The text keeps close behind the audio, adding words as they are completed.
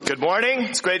Good morning.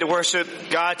 It's great to worship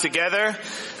God together.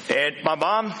 And my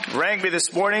mom rang me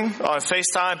this morning on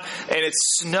FaceTime, and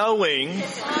it's snowing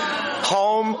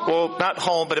home, well, not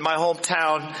home, but in my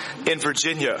hometown in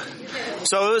Virginia.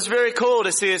 So it was very cool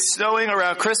to see it snowing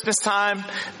around Christmas time,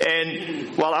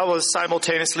 and while I was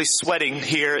simultaneously sweating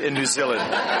here in New Zealand.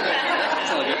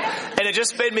 And it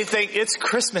just made me think it's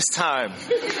Christmas time.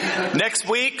 Next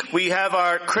week, we have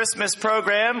our Christmas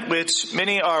program, which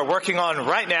many are working on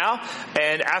right now.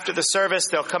 And after the service,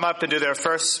 they'll come up and do their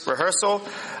first rehearsal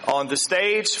on the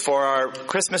stage for our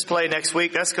Christmas play next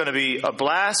week. That's going to be a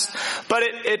blast. But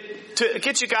to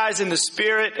get you guys in the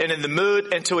spirit and in the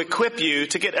mood, and to equip you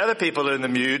to get other people in the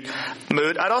mood,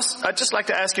 I'd just like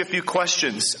to ask you a few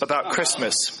questions about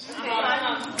Christmas.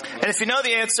 And if you know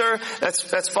the answer,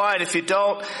 that's fine. If you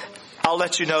don't, I'll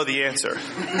let you know the answer.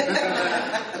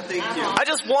 I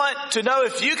just want to know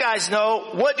if you guys know,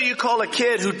 what do you call a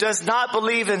kid who does not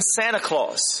believe in Santa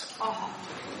Claus?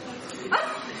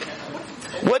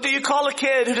 What do you call a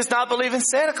kid who does not believe in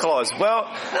Santa Claus? Well,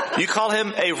 you call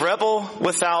him a rebel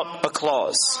without a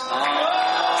clause.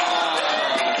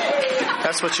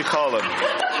 That's what you call him.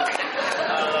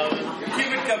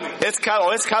 It's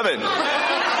coming.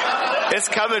 It's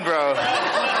coming, bro.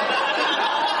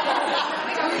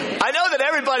 I know that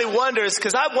everybody wonders,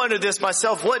 because I've wondered this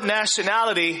myself, what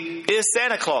nationality is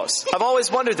Santa Claus? I've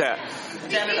always wondered that.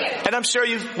 And I'm sure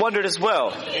you've wondered as well.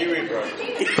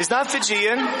 He's not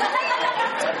Fijian.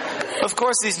 Of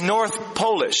course, he's North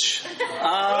Polish.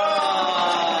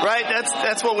 Right?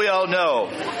 That's what we all know.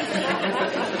 And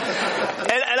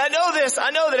I know this. I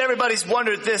know that everybody's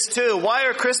wondered this too. Why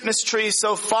are Christmas trees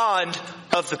so fond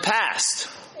of the past?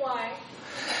 Why?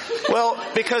 Well,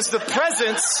 because the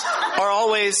presents are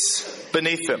always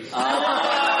beneath them.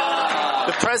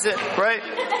 The present, right?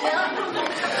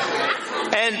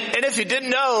 And if you didn't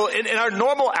know, in our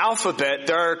normal alphabet,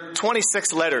 there are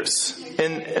 26 letters.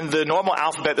 In the normal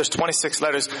alphabet, there's 26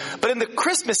 letters. But in the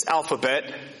Christmas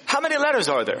alphabet, how many letters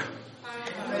are there?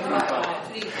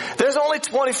 There's only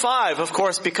 25, of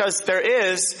course, because there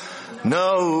is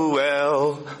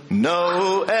Noel,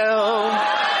 Noel, Noel,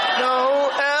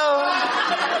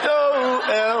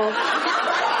 Noel.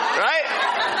 Right?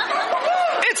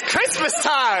 It's Christmas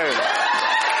time.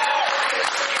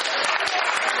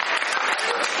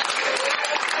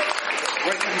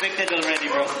 We're convicted already,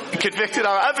 bro. Convicted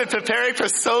already? I've been preparing for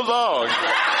so long.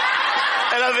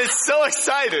 And I've been so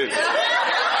excited.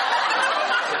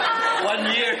 1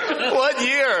 year. 1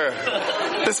 year.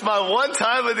 This is my one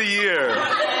time of the year.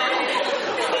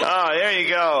 Oh, there you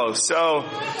go. So,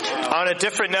 on a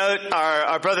different note,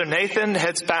 our brother Nathan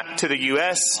heads back to the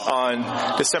U.S. on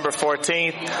December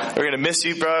 14th. We're going to miss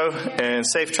you, bro, and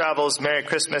safe travels. Merry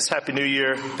Christmas, Happy New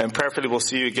Year, and prayerfully we'll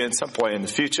see you again some point in the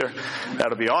future.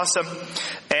 That'll be awesome.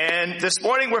 And this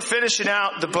morning we're finishing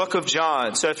out the book of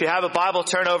John. So if you have a Bible,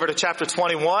 turn over to chapter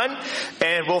 21,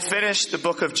 and we'll finish the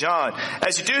book of John.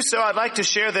 As you do so, I'd like to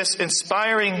share this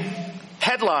inspiring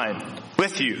headline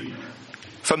with you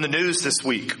from the news this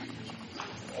week.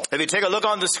 If you take a look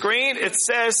on the screen, it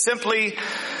says simply,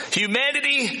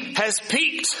 humanity has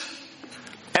peaked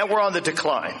and we're on the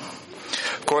decline.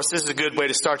 Of course, this is a good way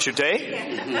to start your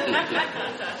day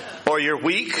or your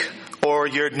week or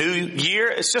your new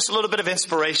year. It's just a little bit of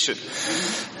inspiration.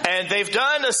 And they've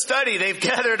done a study. They've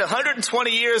gathered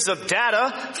 120 years of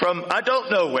data from I don't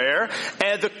know where.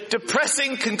 And the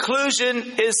depressing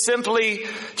conclusion is simply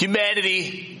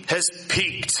humanity has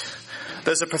peaked.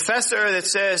 There's a professor that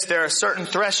says there are certain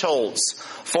thresholds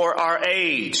for our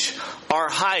age, our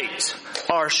height,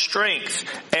 our strength,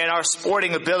 and our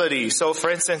sporting ability. So,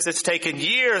 for instance, it's taken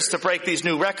years to break these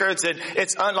new records, and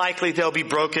it's unlikely they'll be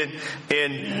broken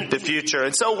in the future.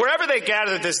 And so wherever they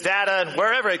gathered this data, and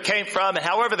wherever it came from, and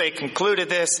however they concluded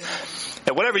this,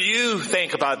 and whatever you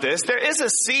think about this, there is a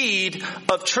seed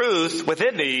of truth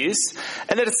within these,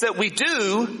 and that it's that we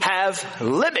do have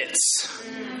limits.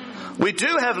 We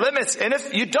do have limits, and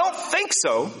if you don't think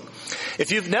so, if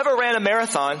you've never ran a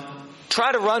marathon,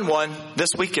 try to run one this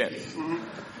weekend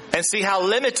and see how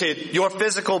limited your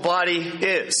physical body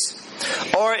is.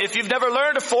 Or if you've never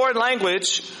learned a foreign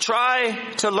language, try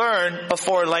to learn a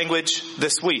foreign language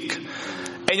this week.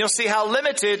 And you'll see how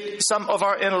limited some of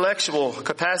our intellectual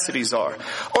capacities are.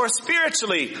 Or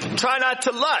spiritually, try not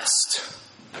to lust.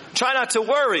 Try not to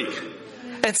worry.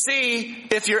 And see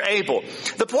if you're able.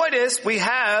 The point is, we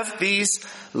have these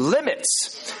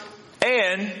limits.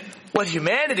 And what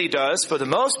humanity does, for the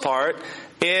most part,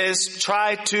 is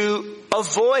try to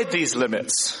avoid these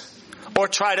limits. Or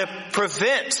try to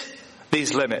prevent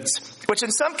these limits. Which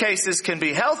in some cases can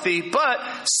be healthy, but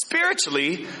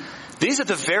spiritually, these are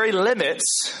the very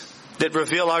limits that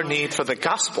reveal our need for the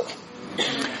gospel.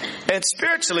 And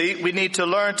spiritually, we need to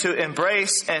learn to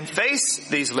embrace and face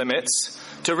these limits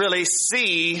to really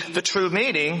see the true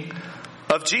meaning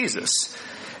of Jesus.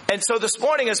 And so this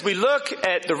morning, as we look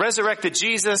at the resurrected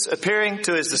Jesus appearing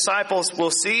to his disciples,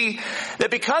 we'll see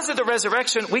that because of the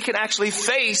resurrection, we can actually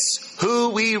face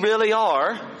who we really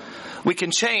are. We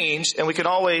can change, and we can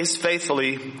always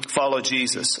faithfully follow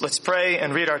Jesus. Let's pray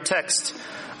and read our text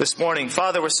this morning.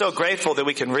 Father, we're so grateful that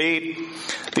we can read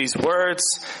these words,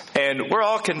 and we're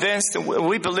all convinced, and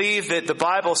we believe that the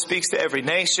Bible speaks to every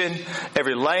nation,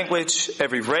 every language,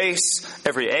 every race,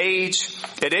 every age,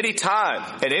 at any time,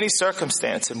 at any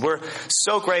circumstance, and we're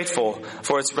so grateful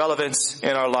for its relevance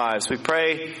in our lives. We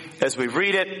pray as we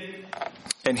read it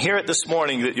and hear it this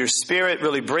morning that your Spirit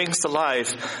really brings to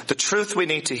life the truth we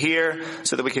need to hear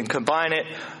so that we can combine it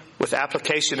with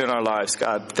application in our lives.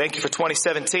 God, thank you for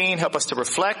 2017. Help us to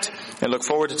reflect and look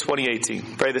forward to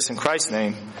 2018. Pray this in Christ's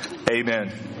name.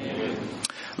 Amen. Amen.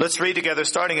 Let's read together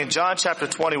starting in John chapter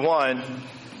 21,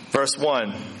 verse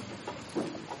 1.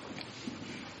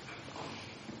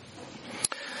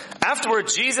 Afterward,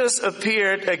 Jesus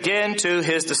appeared again to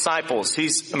his disciples.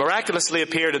 He's miraculously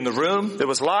appeared in the room that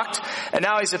was locked, and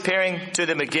now he's appearing to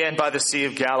them again by the Sea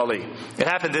of Galilee. It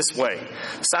happened this way.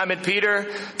 Simon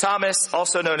Peter, Thomas,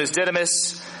 also known as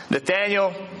Didymus,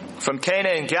 Nathanael from Cana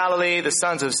in Galilee, the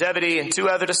sons of Zebedee, and 2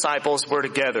 other disciples were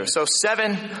together. So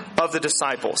 7 of the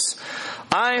disciples.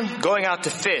 I'm going out to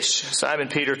fish, Simon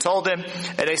Peter told them,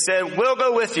 and they said, we'll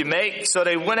go with you, mate. So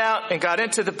they went out and got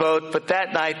into the boat, but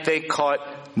that night they caught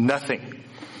nothing.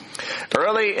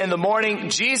 Early in the morning,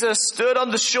 Jesus stood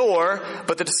on the shore,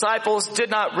 but the disciples did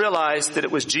not realize that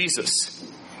it was Jesus.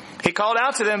 He called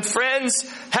out to them, friends,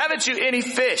 haven't you any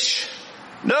fish?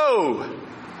 No,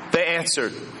 they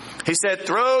answered. He said,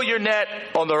 throw your net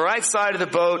on the right side of the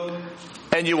boat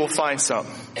and you will find some.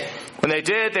 When they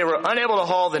did, they were unable to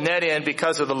haul the net in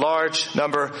because of the large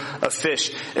number of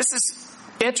fish. This is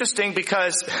interesting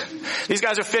because these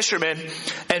guys are fishermen,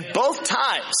 and both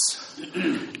times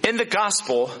in the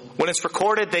gospel, when it's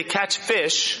recorded they catch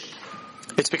fish,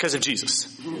 it's because of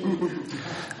Jesus.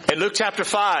 In Luke chapter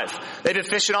 5, they've been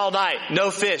fishing all night, no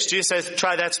fish. Jesus says,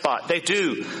 try that spot. They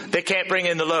do. They can't bring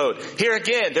in the load. Here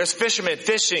again, there's fishermen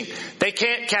fishing. They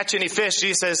can't catch any fish.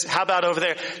 Jesus says, how about over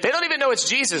there? They don't even know it's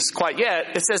Jesus quite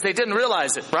yet. It says they didn't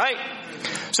realize it, right?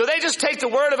 So they just take the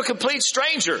word of a complete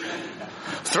stranger,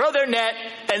 throw their net,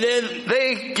 and then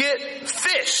they get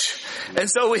fish. And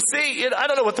so we see, I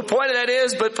don't know what the point of that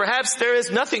is, but perhaps there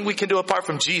is nothing we can do apart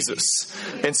from Jesus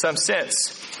in some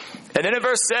sense. And then in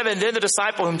verse 7, then the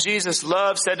disciple whom Jesus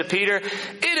loved said to Peter,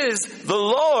 it is the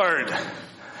Lord.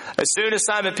 As soon as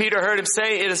Simon Peter heard him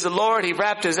say, it is the Lord, he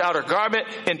wrapped his outer garment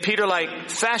in Peter-like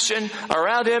fashion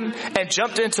around him and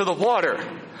jumped into the water.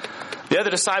 The other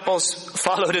disciples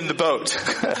followed in the boat.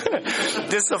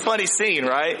 This is a funny scene,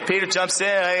 right? Peter jumps in.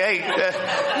 Hey,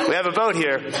 we have a boat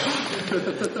here.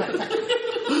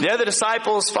 The other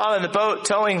disciples followed in the boat,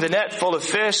 towing the net full of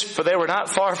fish, for they were not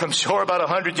far from shore, about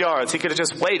 100 yards. He could have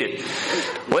just waited.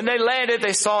 When they landed,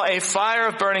 they saw a fire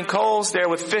of burning coals there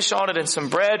with fish on it and some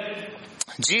bread.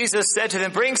 Jesus said to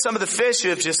them, bring some of the fish you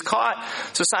have just caught.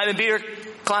 So Simon Peter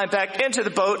climbed back into the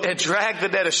boat and dragged the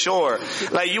net ashore.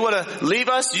 Like, you want to leave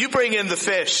us? You bring in the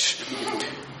fish.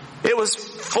 It was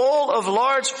full of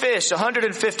large fish,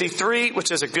 153,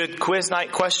 which is a good quiz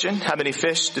night question. How many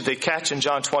fish did they catch in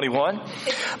John 21?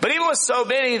 But even with so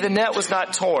many, the net was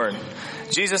not torn.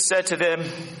 Jesus said to them,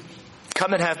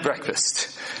 come and have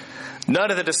breakfast. None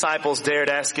of the disciples dared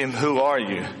ask him, who are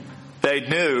you? They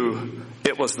knew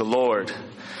it was the Lord.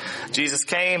 Jesus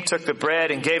came, took the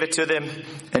bread and gave it to them,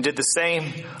 and did the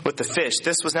same with the fish.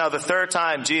 This was now the 3rd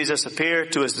time Jesus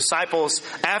appeared to his disciples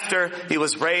after he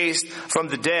was raised from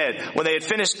the dead. When they had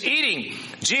finished eating,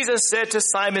 Jesus said to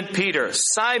Simon Peter,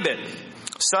 Simon,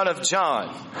 son of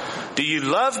John, do you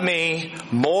love me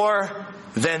more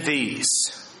than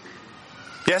these?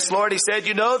 Yes, Lord, he said,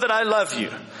 you know that I love you.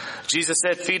 Jesus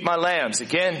said, feed my lambs.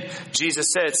 Again, Jesus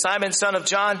said, Simon, son of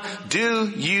John, do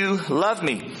you love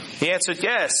me? He answered,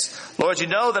 yes, Lord, you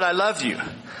know that I love you.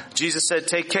 Jesus said,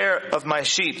 take care of my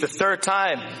sheep. The 3rd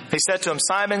time, he said to him,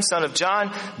 Simon, son of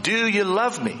John, do you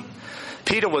love me?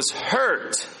 Peter was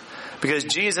hurt because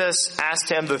Jesus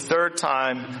asked him the 3rd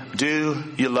time, do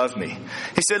you love me?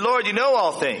 He said, Lord, you know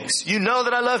all things. You know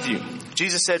that I love you.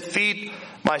 Jesus said, feed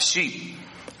my sheep.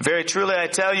 Very truly, I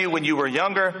tell you, when you were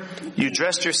younger, you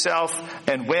dressed yourself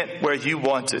and went where you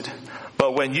wanted.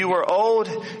 But when you are old,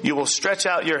 you will stretch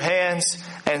out your hands,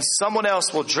 and someone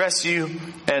else will dress you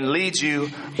and lead you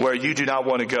where you do not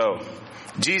want to go.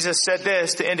 Jesus said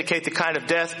this to indicate the kind of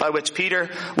death by which Peter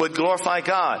would glorify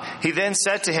God. He then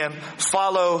said to him,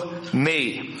 "Follow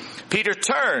me." Peter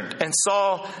turned and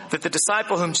saw that the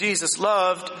disciple whom Jesus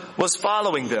loved was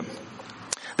following them.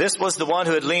 This was the one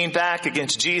who had leaned back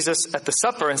against Jesus at the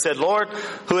supper and said, "Lord,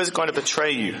 who is going to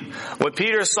betray you?" When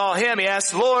Peter saw him, he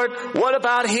asked, "Lord, what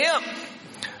about him?"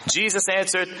 Jesus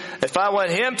answered, "If I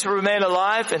want him to remain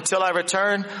alive until I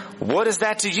return, what is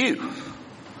that to you?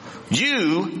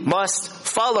 You must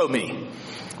follow me."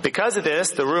 Because of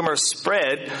this, the rumor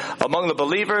spread among the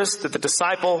believers that the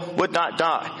disciple would not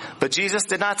die. But Jesus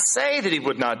did not say that he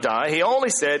would not die. He only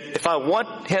said, "If I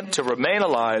want him to remain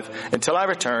alive until I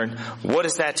return, what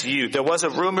is that to you?" There was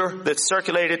a rumor that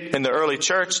circulated in the early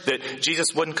church that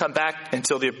Jesus wouldn't come back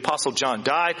until the Apostle John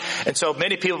died. And so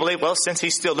many people believe, well, since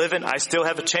he's still living, I still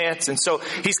have a chance. And so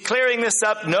he's clearing this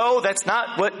up. No, that's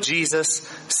not what Jesus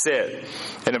said.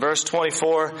 And in verse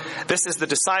 24, this is the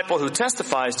disciple who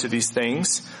testifies to these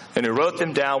things and who wrote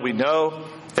them down. We know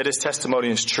that his testimony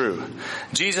is true.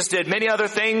 Jesus did many other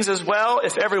things as well.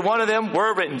 If every one of them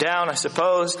were written down, I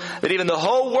suppose that even the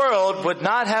whole world would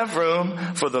not have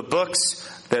room for the books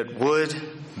that would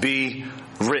be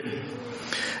written.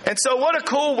 And so what a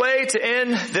cool way to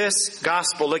end this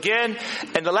gospel. Again,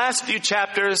 in the last few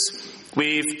chapters,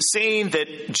 we've seen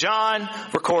that John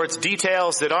records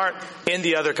details that aren't in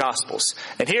the other Gospels.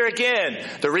 And here again,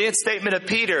 the reinstatement of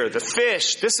Peter, the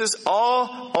fish, this is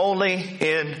all only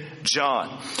in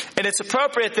John. And it's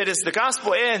appropriate that as the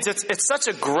Gospel ends, it's such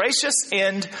a gracious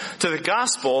end to the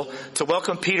Gospel to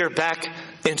welcome Peter back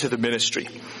into the ministry.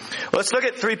 Well, let's look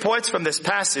at 3 points from this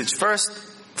passage. First,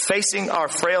 facing our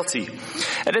frailty.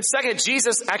 And then second,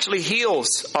 Jesus actually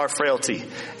heals our frailty.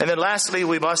 And then lastly,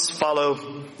 we must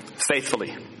follow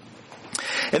faithfully.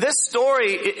 In this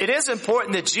story, it is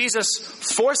important that Jesus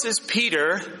forces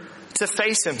Peter to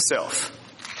face himself.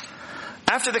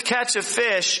 After the catch of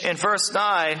fish in verse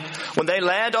 9, when they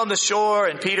land on the shore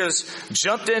and Peter's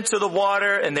jumped into the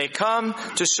water and they come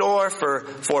to shore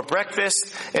for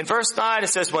breakfast, in verse 9 it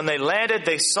says, when they landed,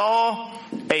 they saw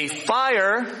a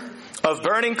fire of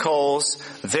burning coals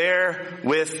there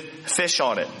with fish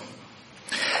on it.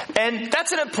 And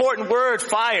that's an important word,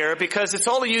 fire, because it's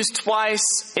only used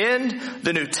twice in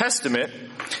the New Testament.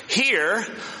 Here,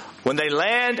 when they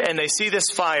land and they see this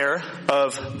fire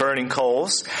of burning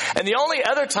coals. And the only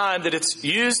other time that it's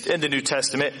used in the New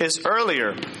Testament is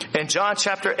earlier in John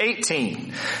chapter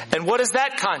 18. And what is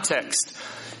that context?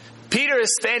 Peter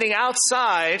is standing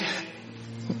outside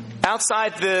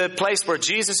the place where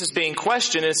Jesus is being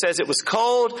questioned. It says it was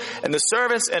cold, and the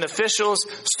servants and officials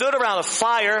stood around a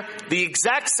fire. The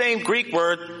exact same Greek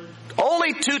word,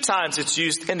 only 2 times it's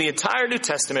used in the entire New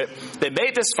Testament. They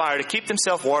made this fire to keep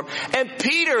themselves warm. And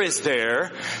Peter is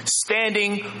there,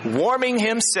 standing, warming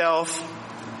himself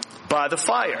by the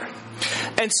fire.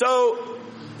 And so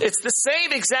it's the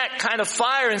same exact kind of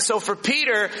fire. And so for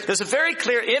Peter, there's a very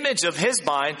clear image of his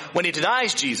mind when he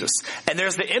denies Jesus. And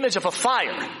there's the image of a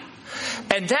fire.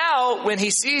 And now, when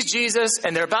he sees Jesus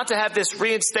and they're about to have this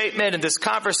reinstatement and this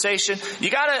conversation, you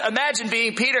got to imagine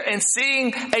being Peter and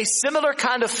seeing a similar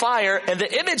kind of fire and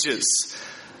the images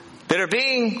that are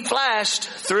being flashed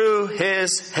through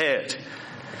his head.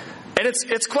 And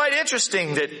it's quite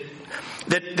interesting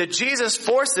that Jesus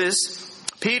forces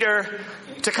Peter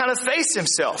to kind of face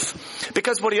himself.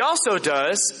 Because what he also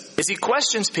does is he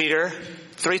questions Peter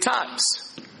 3 times,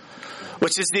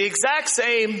 which is the exact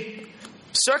same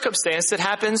circumstance that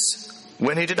happens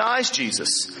when he denies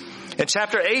Jesus. In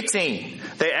chapter 18,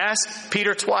 they ask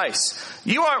Peter twice,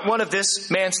 "You aren't one of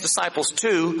this man's disciples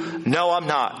too?" "No, I'm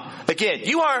not." Again,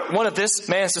 "You aren't one of this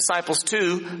man's disciples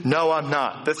too?" "No, I'm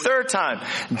not." The 3rd time,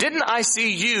 "Didn't I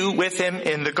see you with him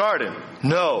in the garden?"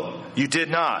 "No, you did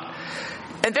not."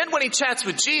 And then when he chats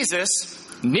with Jesus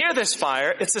near this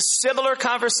fire, it's a similar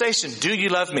conversation. "Do you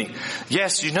love me?"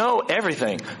 "Yes, you know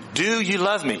everything." "Do you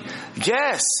love me?"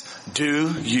 "Yes,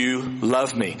 do you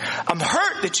love me?" "I'm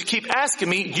hurt that you keep asking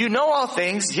me. You know all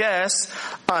things." "Yes,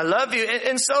 I love you."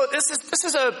 And so this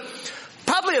is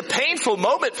probably a painful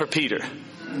moment for Peter,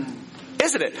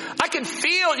 isn't it?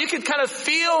 You can kind of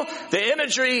feel the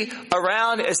imagery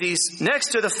around as he's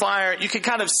next to the fire. You can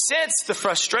kind of sense the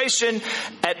frustration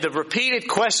at the repeated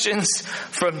questions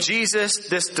from Jesus,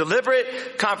 this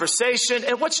deliberate conversation.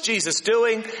 And what's Jesus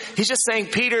doing? He's just saying,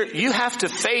 Peter, you have to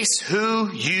face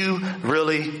who you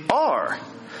really are.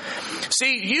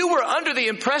 See, you were under the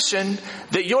impression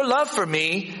that your love for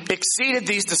me exceeded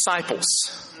these disciples.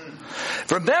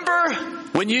 Remember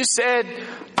when you said,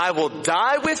 "I will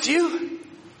die with you"?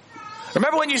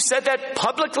 Remember when you said that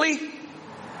publicly?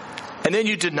 And then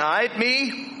you denied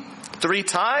me 3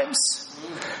 times?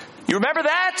 You remember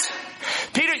that?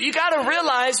 Peter, you got to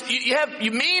realize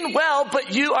you mean well,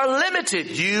 but you are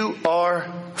limited. You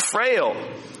are frail.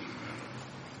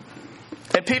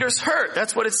 And Peter's hurt.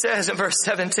 That's what it says in verse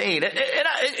 17. And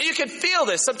you can feel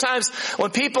this. Sometimes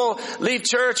when people leave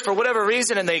church for whatever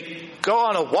reason and they go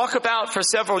on a walkabout for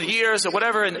several years or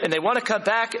whatever and they want to come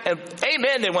back, and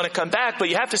amen, they want to come back, but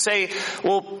you have to say,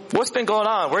 well, what's been going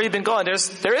on? Where have you been going?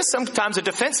 There is sometimes a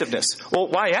defensiveness. Well,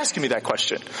 why are you asking me that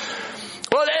question?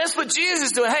 Well, that's what Jesus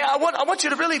is doing. Hey, I want you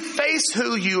to really face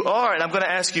who you are, and I'm going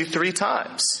to ask you 3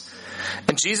 times.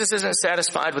 And Jesus isn't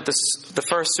satisfied with the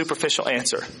first superficial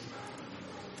answer.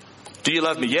 Do you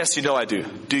love me? Yes, you know I do.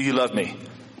 Do you love me?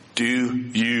 Do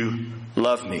you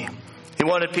love me? He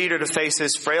wanted Peter to face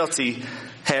his frailty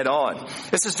head on.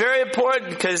 This is very important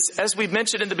because, as we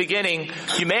mentioned in the beginning,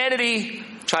 humanity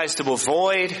tries to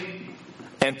avoid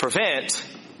and prevent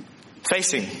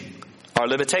facing our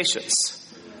limitations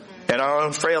and our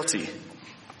own frailty.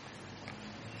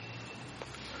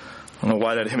 I don't know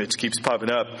why that image keeps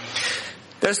popping up.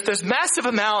 There's massive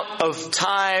amount of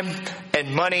time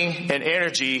and money and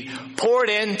energy poured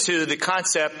into the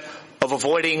concept of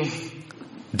avoiding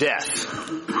death.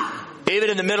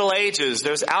 Even in the Middle Ages,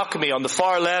 there's alchemy on the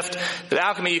far left. With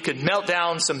alchemy, you could melt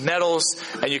down some metals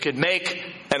and you could make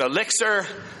an elixir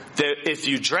that if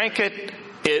you drank it,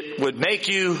 it would make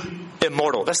you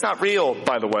immortal. That's not real,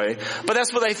 by the way, but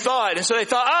that's what they thought. And so they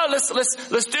thought, let's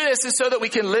do this so that we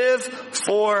can live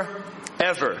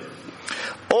forever.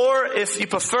 Or if you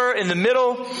prefer, in the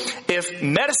middle, if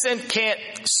medicine can't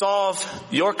solve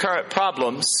your current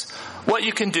problems, what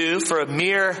you can do for a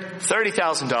mere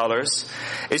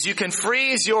 $30,000 is you can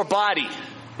freeze your body.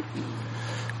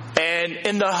 And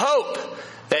in the hope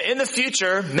that in the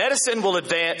future, medicine will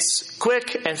advance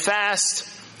quick and fast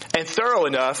and thorough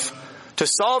enough to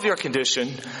solve your condition,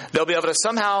 they'll be able to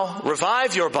somehow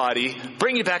revive your body,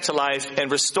 bring you back to life, and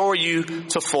restore you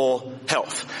to full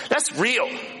health. That's real.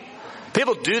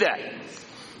 People do that.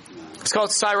 It's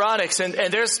called psionics, and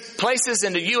there's places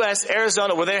in the U.S.,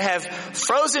 Arizona, where they have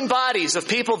frozen bodies of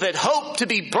people that hope to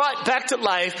be brought back to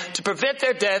life to prevent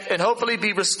their death and hopefully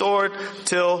be restored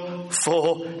till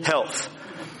full health.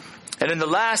 And then the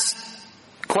last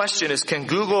question is, can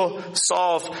Google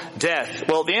solve death?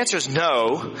 Well, the answer is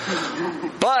no,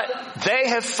 but they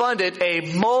have funded a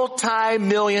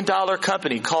multi-million-dollar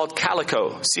company called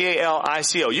Calico,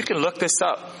 C-A-L-I-C-O. You can look this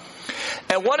up.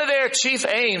 And one of their chief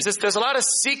aims is, there's a lot of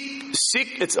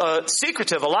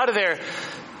secretive, a lot of their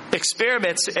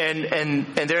experiments and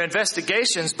their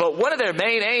investigations, but one of their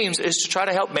main aims is to try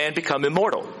to help man become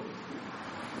immortal.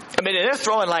 I mean, they're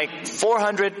throwing like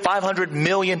 $400-500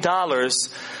 million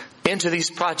into these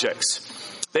projects.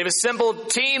 They've assembled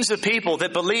teams of people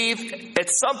that believe at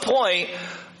some point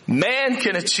man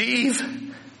can achieve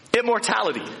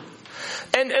immortality.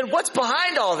 And what's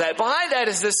behind all that? Behind that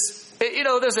is this,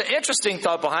 there's an interesting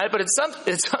thought behind it, but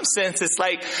in some sense, it's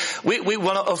like we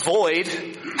want to avoid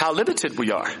how limited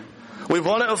we are. We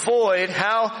want to avoid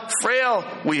how frail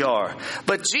we are.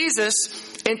 But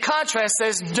Jesus, in contrast,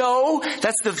 says, no,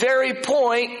 that's the very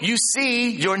point. You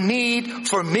see your need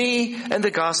for me and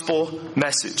the gospel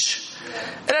message.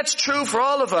 And that's true for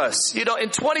all of us. In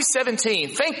 2017,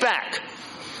 think back.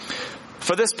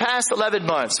 For this past 11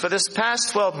 months, for this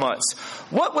past 12 months,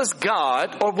 what was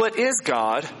God, or what is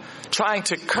God, trying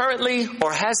to currently,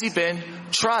 or has He been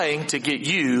trying to get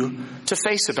you to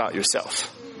face about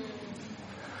yourself?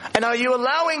 And are you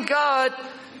allowing God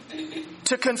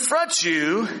to confront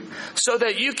you so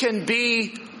that you can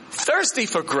be thirsty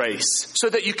for grace, so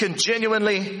that you can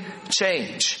genuinely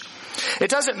change? It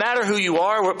doesn't matter who you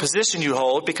are, what position you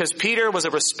hold, because Peter was a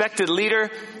respected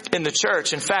leader in the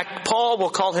church. In fact, Paul will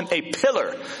call him a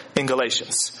pillar in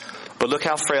Galatians. But look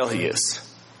how frail he is.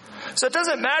 So it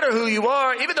doesn't matter who you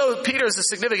are. Even though Peter is a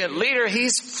significant leader,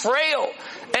 he's frail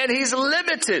and he's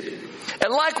limited.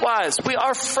 And likewise, we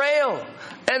are frail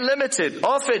and limited.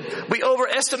 Often we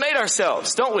overestimate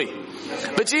ourselves, don't we?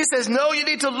 But Jesus says, no, you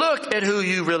need to look at who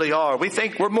you really are. We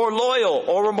think we're more loyal,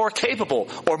 or we're more capable,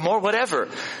 or more whatever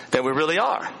than we really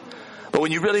are. But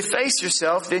when you really face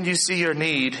yourself, then you see your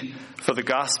need for the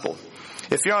gospel.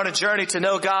 If you're on a journey to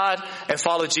know God and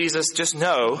follow Jesus, just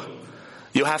know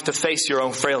you'll have to face your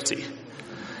own frailty.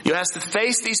 You have to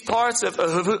face these parts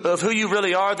of who you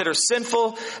really are that are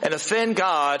sinful and offend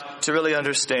God to really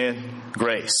understand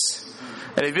grace.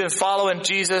 And if you've been following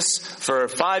Jesus for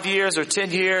 5 years or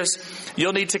 10 years,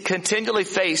 you'll need to continually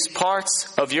face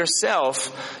parts of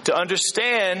yourself to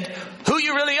understand who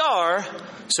you really are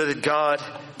so that God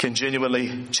can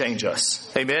genuinely change us.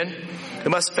 Amen? We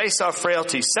must face our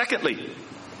frailty. Secondly,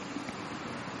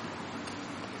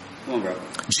 come on, bro.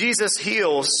 Jesus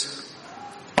heals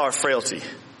our frailty.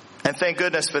 And thank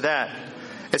goodness for that.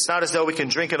 It's not as though we can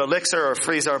drink an elixir or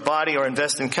freeze our body or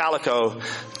invest in calico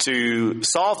to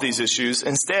solve these issues.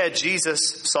 Instead,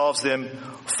 Jesus solves them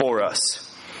for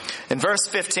us. In verse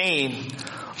 15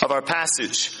 of our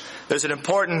passage, there's an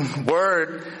important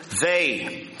word,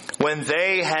 they. When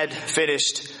they had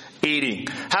finished eating.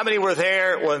 How many were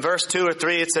there? Well, in verse 2 or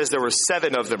 3, it says there were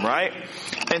 7 of them, right?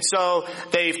 And so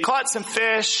they've caught some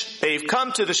fish. They've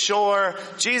come to the shore.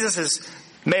 Jesus has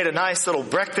made a nice little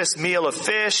breakfast meal of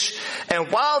fish. And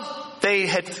while they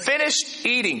had finished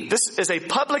eating, this is a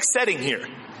public setting here.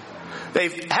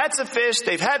 They've had some fish,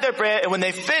 they've had their bread, and when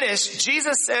they finish,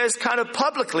 Jesus says kind of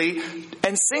publicly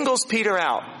and singles Peter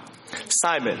out.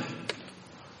 Simon,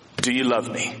 do you love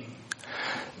me?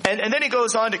 And then he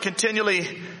goes on to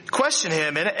continually question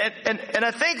him. And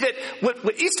I think that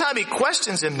each time he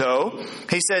questions him, though,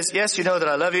 he says, yes, you know that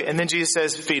I love you. And then Jesus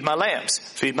says, feed my lambs,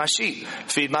 feed my sheep,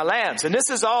 feed my lambs. And this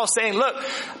is all saying, look,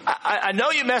 I know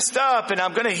you messed up and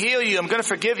I'm going to heal you. I'm going to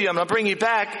forgive you. I'm going to bring you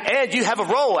back. And you have a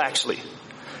role, actually.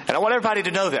 And I want everybody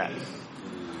to know that.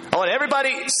 I want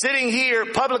everybody sitting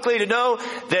here publicly to know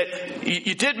that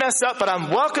you did mess up, but I'm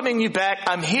welcoming you back.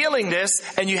 I'm healing this,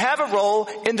 and you have a role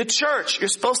in the church. You're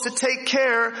supposed to take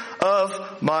care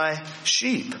of my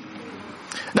sheep.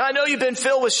 Now, I know you've been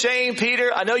filled with shame, Peter.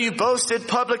 I know you boasted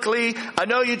publicly. I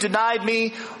know you denied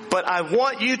me. But I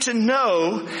want you to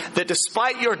know that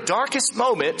despite your darkest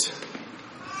moment,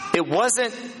 it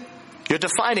wasn't your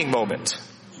defining moment.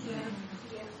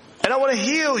 And I want to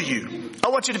heal you. I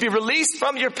want you to be released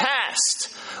from your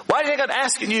past. Why do you think I'm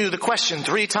asking you the question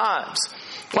 3 times?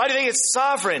 Why do you think it's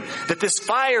sovereign that this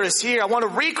fire is here? I want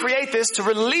to recreate this to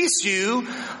release you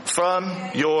from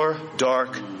your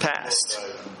dark past.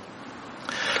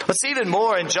 But see even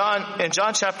more in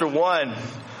John chapter 1,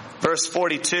 verse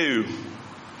 42,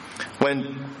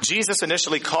 when Jesus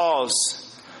initially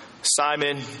calls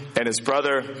Simon and his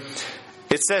brother,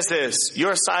 it says this,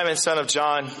 you're Simon, son of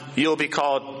John, you'll be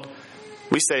called,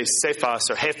 we say Cephas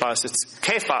or Cephas, it's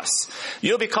Cephas.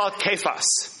 You'll be called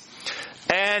Cephas.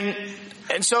 And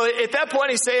so at that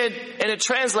point he's saying, and it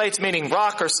translates meaning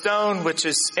rock or stone, which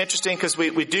is interesting because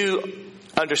we do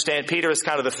understand Peter is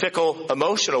kind of the fickle,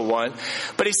 emotional one.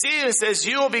 But he sees it says,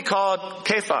 you will be called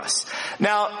Cephas.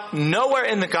 Now, nowhere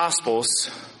in the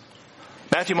Gospels,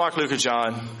 Matthew, Mark, Luke, or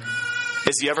John,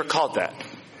 is he ever called that.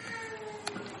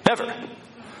 Never.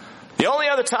 The only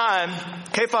other time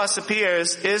Cephas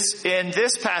appears is in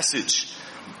this passage,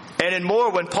 and in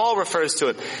more when Paul refers to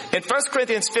it. In 1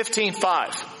 Corinthians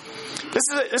 15:5.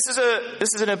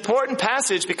 This is an important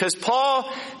passage because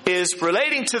Paul is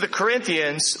relating to the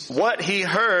Corinthians what he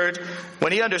heard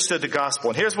when he understood the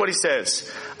gospel. And here's what he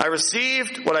says. I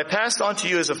received what I passed on to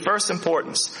you as of first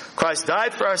importance. Christ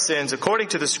died for our sins according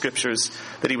to the scriptures,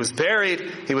 that he was buried,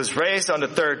 he was raised on the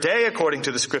 3rd day according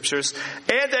to the scriptures,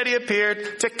 and that he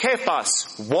appeared to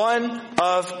Cephas, one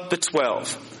of the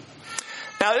 12.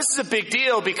 Now this is a big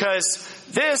deal because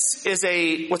this is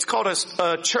what's called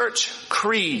a church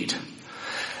creed.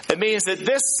 It means that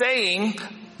this saying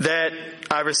that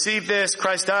I received this,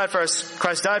 Christ died for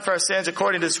our sins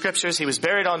according to the scriptures, he was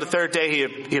buried on the 3rd day,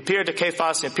 he appeared to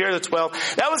Cephas, he appeared to the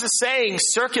 12. That was a saying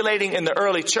circulating in the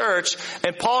early church,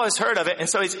 and Paul has heard of it, and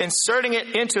so he's inserting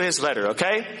it into his letter,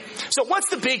 okay? So what's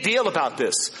the big deal about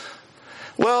this?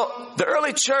 Well, the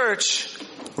early church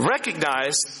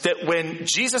recognized that when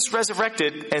Jesus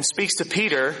resurrected and speaks to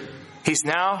Peter, he's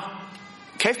now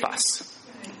Cephas,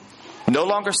 no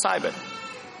longer Simon.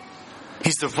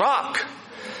 He's the rock.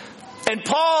 And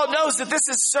Paul knows that this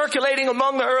is circulating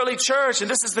among the early church,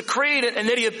 and this is the creed, and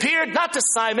that he appeared not to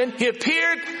Simon, he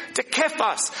appeared to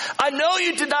Cephas. I know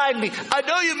you denied me. I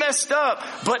know you messed up,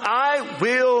 but I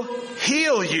will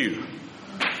heal you.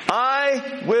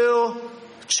 I will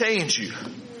change you.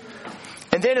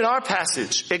 And then in our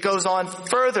passage, it goes on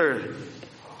further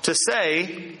to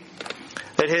say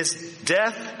that his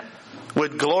death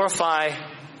would glorify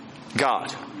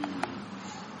God.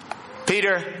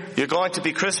 Peter, you're going to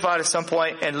be crucified at some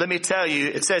point, and let me tell you,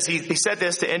 it says he said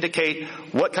this to indicate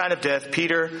what kind of death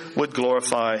Peter would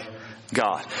glorify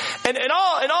God. And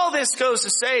all this goes to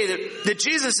say that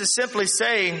Jesus is simply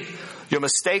saying, your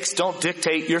mistakes don't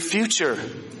dictate your future.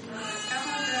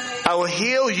 I will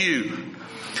heal you.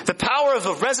 The power of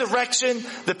the resurrection,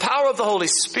 the power of the Holy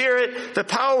Spirit, the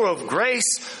power of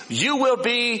grace, you will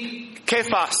be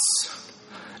Cephas,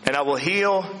 and I will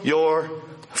heal your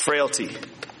frailty.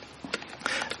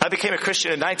 I became a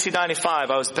Christian in 1995.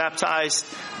 I was baptized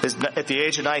at the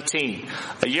age of 19.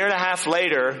 A year and a half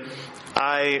later,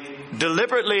 I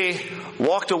deliberately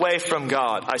walked away from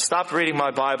God. I stopped reading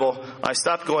my Bible. I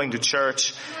stopped going to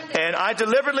church. And I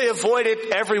deliberately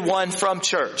avoided everyone from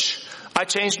church. I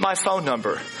changed my phone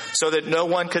number so that no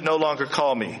one could no longer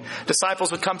call me.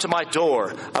 Disciples would come to my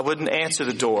door. I wouldn't answer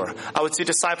the door. I would see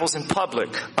disciples in public.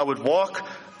 I would walk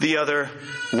the other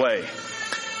way.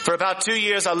 For about 2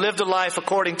 years, I lived a life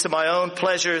according to my own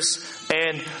pleasures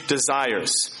and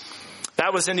desires.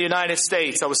 That was in the United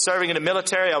States. I was serving in the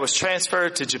military. I was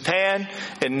transferred to Japan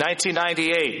in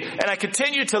 1998. And I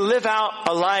continued to live out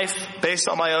a life based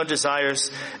on my own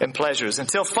desires and pleasures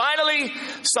until finally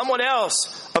someone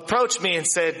else approached me and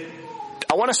said,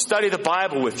 I want to study the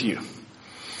Bible with you.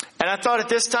 And I thought at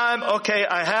this time, okay,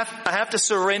 I have to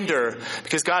surrender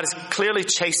because God is clearly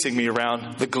chasing me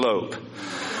around the globe.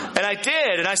 And I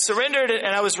did, and I surrendered,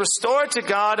 and I was restored to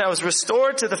God, I was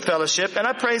restored to the fellowship, and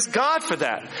I praise God for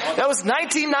that. That was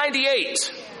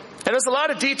 1998. And there's a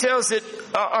lot of details that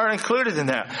are included in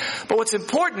that. But what's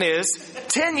important is,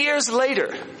 10 years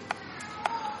later,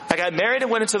 I got married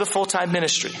and went into the full-time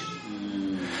ministry.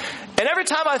 And every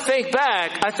time I think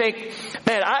back, I think,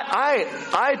 man,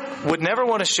 I would never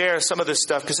want to share some of this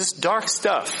stuff because it's dark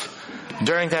stuff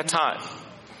during that time.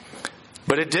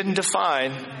 But it didn't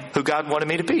define who God wanted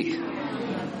me to be.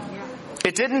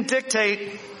 It didn't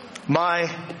dictate my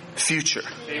future.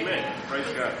 Amen. Praise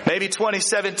God. Maybe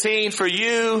 2017 for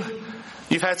you,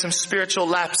 you've had some spiritual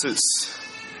lapses.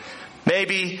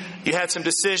 Maybe you had some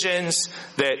decisions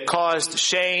that caused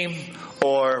shame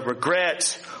or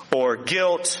regret or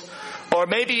guilt. Or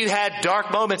maybe you had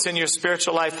dark moments in your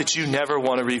spiritual life that you never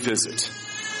want to revisit.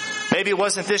 Maybe it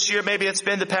wasn't this year, maybe it's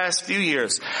been the past few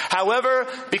years. However,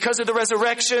 because of the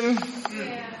resurrection,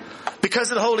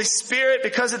 because of the Holy Spirit,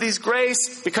 because of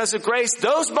grace,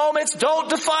 those moments don't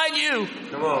define you.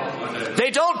 Come on.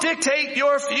 They don't dictate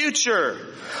your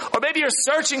future. Or maybe you're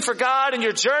searching for God and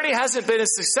your journey hasn't been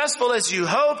as successful as you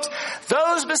hoped.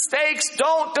 Those mistakes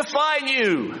don't define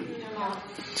you.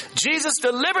 Jesus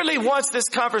deliberately wants this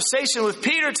conversation with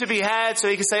Peter to be had so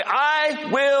he can say, I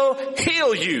will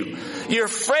heal you. You're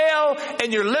frail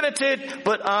and you're limited,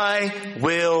 but I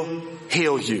will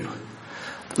heal you.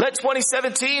 Let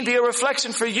 2017 be a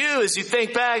reflection for you as you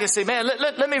think back and say, man,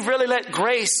 let me really let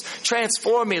grace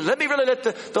transform me. Let me really let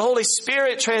the Holy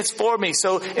Spirit transform me.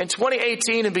 So in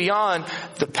 2018 and beyond,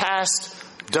 the past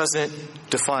doesn't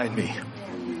define me.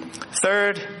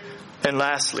 Third and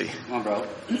lastly, Come on, bro.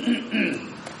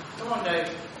 Come on, Dave.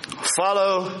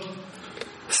 Follow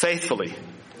faithfully.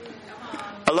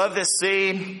 I love this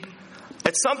scene.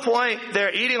 At some point,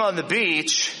 they're eating on the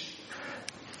beach,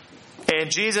 and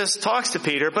Jesus talks to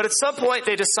Peter, but at some point,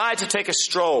 they decide to take a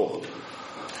stroll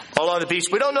along the beach.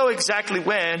 We don't know exactly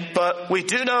when, but we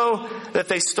do know that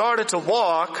they started to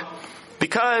walk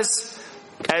because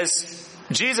as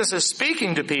Jesus is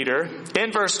speaking to Peter,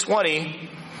 in verse 20,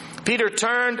 Peter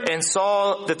turned and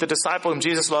saw that the disciple whom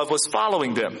Jesus loved was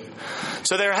following them.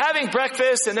 So they're having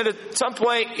breakfast, and then at some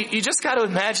point, you just got to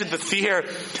imagine the fear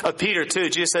of Peter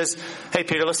too. Jesus says, hey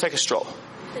Peter, let's take a stroll.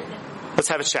 Let's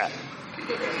have a chat.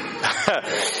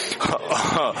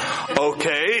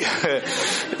 Okay.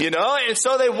 And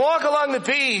so they walk along the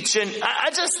beach, and I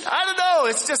don't know,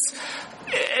 it's just,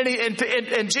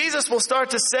 and Jesus will start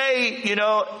to say,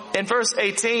 in verse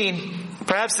 18,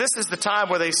 perhaps this is the time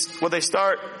where they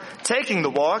start taking the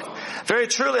walk. Very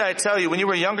truly I tell you, when you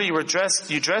were younger, you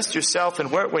dressed yourself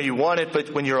and weren't where you wanted,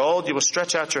 but when you're old, you will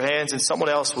stretch out your hands and someone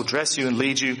else will dress you and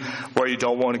lead you where you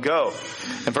don't want to go.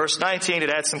 In verse 19,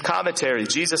 it adds some commentary.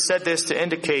 Jesus said this to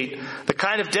indicate the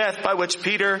kind of death by which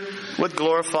Peter would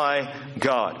glorify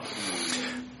God.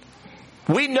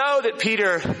 We know that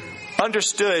Peter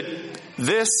understood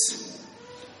this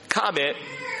comment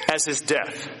as his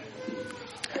death.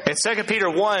 In 2 Peter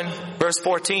 1, verse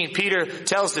 14, Peter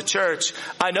tells the church,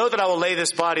 I know that I will lay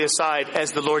this body aside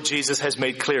as the Lord Jesus has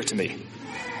made clear to me.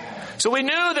 So we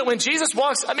knew that when Jesus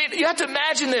walks, you have to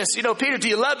imagine this. Peter, do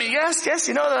you love me? Yes,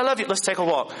 you know that I love you. Let's take a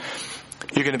walk.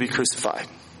 You're going to be crucified.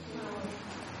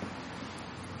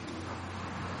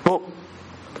 Well,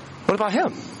 what about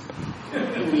him?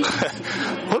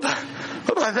 What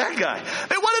about that guy?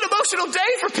 What an emotional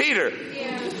day for Peter.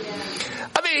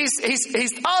 He's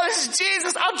this is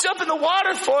Jesus. I'll jump in the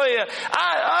water for you.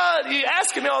 You're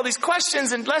asking me all these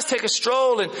questions, and let's take a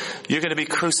stroll, and you're going to be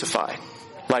crucified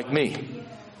like me.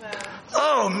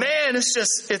 Oh man, he's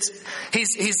in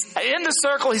the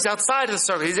circle. He's outside of the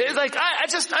circle. He's like, I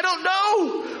don't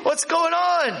know what's going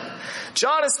on.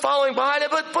 John is following behind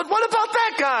him, but what about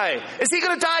that guy? Is he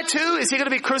going to die too? Is he going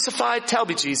to be crucified? Tell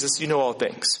me, Jesus, you know all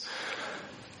things.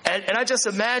 And I just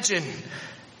imagine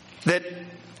that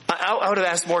I would have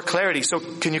asked more clarity. So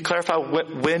can you clarify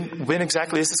when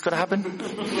exactly is this going to happen?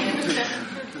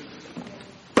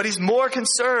 But he's more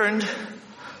concerned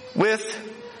with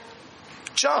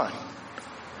John.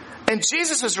 And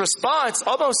Jesus' response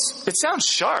almost, it sounds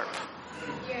sharp.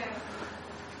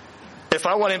 If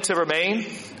I want him to remain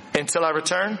until I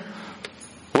return,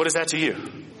 what is that to you?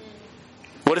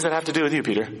 What does that have to do with you,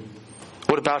 Peter?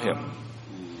 What about him?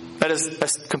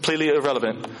 That's completely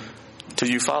irrelevant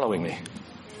to you following me.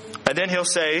 And then he'll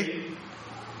say,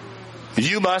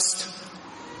 you must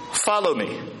follow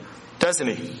me, doesn't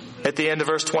he? At the end of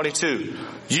verse 22.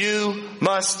 You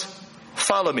must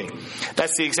follow me.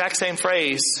 That's the exact same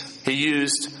phrase he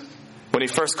used when he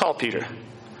first called Peter.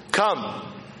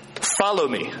 Come, follow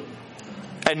me.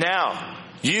 And now,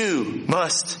 you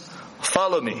must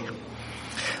follow me.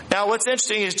 Now, what's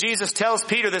interesting is Jesus tells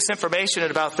Peter this information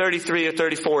at about 33 or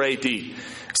 34 AD. He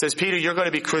says, Peter, you're going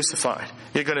to be crucified.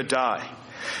 You're going to die.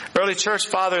 Early church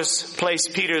fathers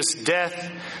placed Peter's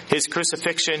death, his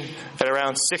crucifixion, at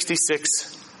around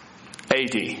 66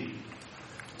 AD.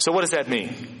 So what does that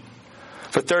mean?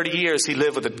 For 30 years, he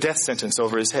lived with a death sentence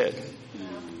over his head.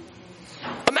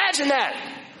 Imagine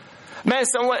that.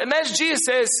 Imagine Jesus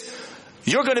says,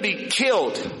 you're going to be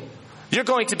killed. You're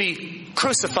going to be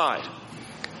crucified.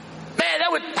 Man,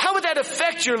 how would that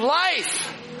affect your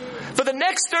life for the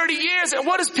next 30 years? And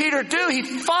what does Peter do? He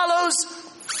follows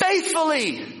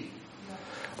faithfully.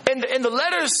 In the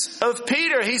letters of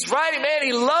Peter, he's writing, man,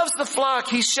 he loves the flock.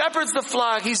 He shepherds the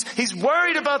flock. He's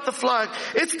worried about the flock.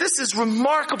 This is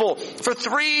remarkable. For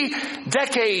 3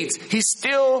 decades, he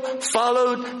still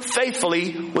followed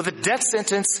faithfully with a death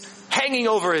sentence hanging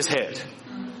over his head.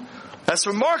 That's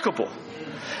remarkable.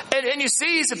 And you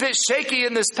see he's a bit shaky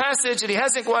in this passage and he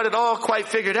hasn't got it all quite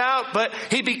figured out, but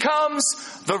he becomes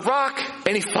the rock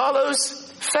and he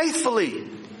follows faithfully.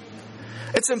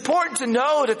 It's important to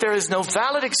know that there is no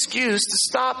valid excuse to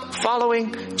stop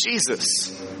following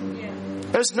Jesus.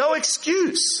 There's no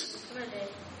excuse.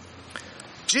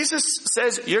 Jesus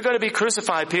says, you're going to be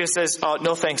crucified. Peter says, oh,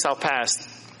 no thanks, I'll pass.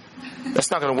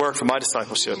 That's not going to work for my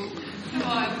discipleship.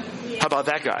 How about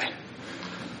that guy?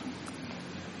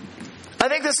 I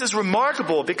think this is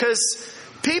remarkable because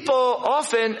people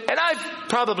often, and I've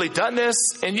probably done this,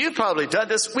 and you've probably done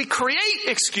this, we create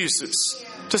excuses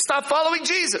to stop following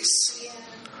Jesus.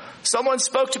 Someone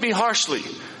spoke to me harshly.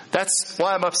 That's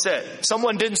why I'm upset.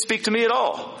 Someone didn't speak to me at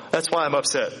all. That's why I'm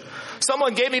upset.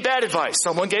 Someone gave me bad advice.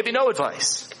 Someone gave me no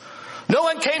advice. No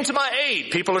one came to my aid.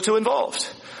 People are too involved.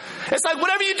 It's like,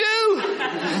 whatever you do,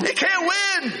 you can't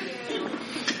win.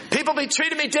 People be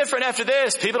treating me different after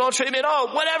this. People don't treat me at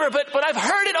all. Whatever. But I've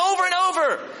heard it over and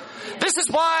over. This is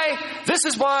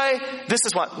why.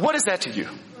 What is that to you?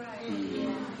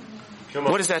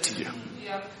 What is that to you?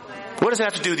 What does it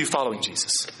have to do with you following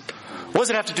Jesus? What does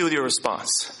it have to do with your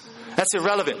response? That's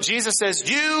irrelevant. Jesus says,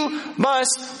 you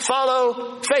must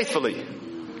follow faithfully.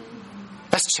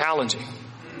 That's challenging.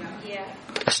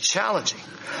 That's challenging.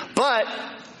 But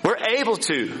we're able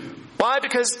to. Why?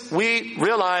 Because we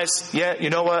realize, you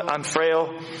know what? I'm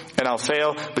frail and I'll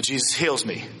fail, but Jesus heals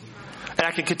me. And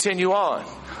I can continue on.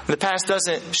 The past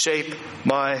doesn't shape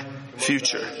my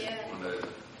future.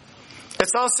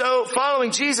 It's also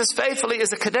following Jesus faithfully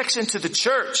is a connection to the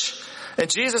church. And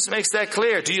Jesus makes that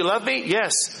clear. Do you love me?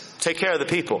 Yes. Take care of the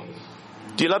people.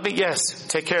 Do you love me? Yes.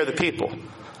 Take care of the people.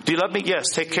 Do you love me? Yes.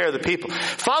 Take care of the people.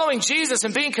 Following Jesus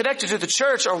and being connected to the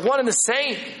church are one and the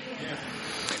same.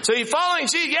 So you're following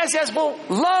Jesus. Yes. Well,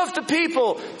 love the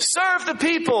people. Serve the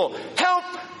people. Help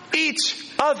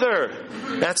each other.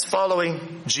 That's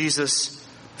following Jesus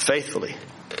faithfully.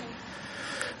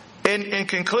 In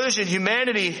conclusion,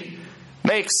 humanity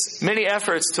makes many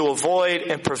efforts to avoid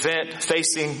and prevent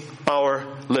facing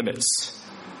our limits,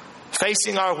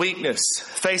 facing our weakness,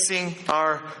 facing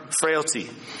our frailty.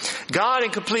 God, in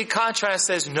complete contrast,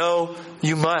 says, no,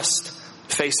 you must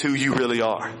face who you really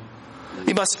are.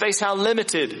 You must face how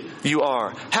limited you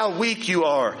are, how weak you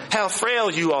are, how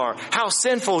frail you are, how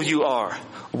sinful you are.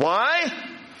 Why?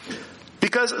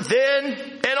 Because then,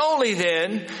 and only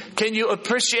then, can you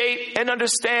appreciate and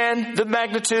understand the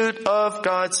magnitude of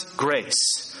God's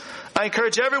grace. I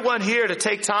encourage everyone here to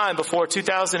take time before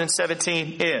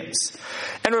 2017 ends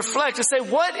and reflect and say,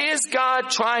 what is God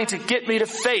trying to get me to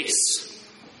face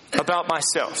about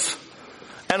myself?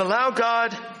 And allow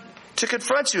God to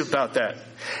confront you about that.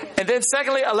 And then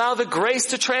secondly, allow the grace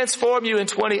to transform you in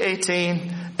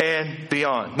 2018 and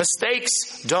beyond.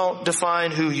 Mistakes don't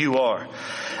define who you are.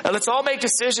 And let's all make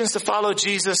decisions to follow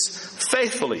Jesus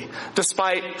faithfully,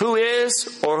 despite who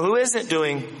is or who isn't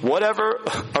doing whatever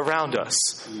around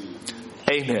us.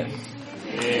 Amen.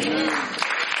 Amen.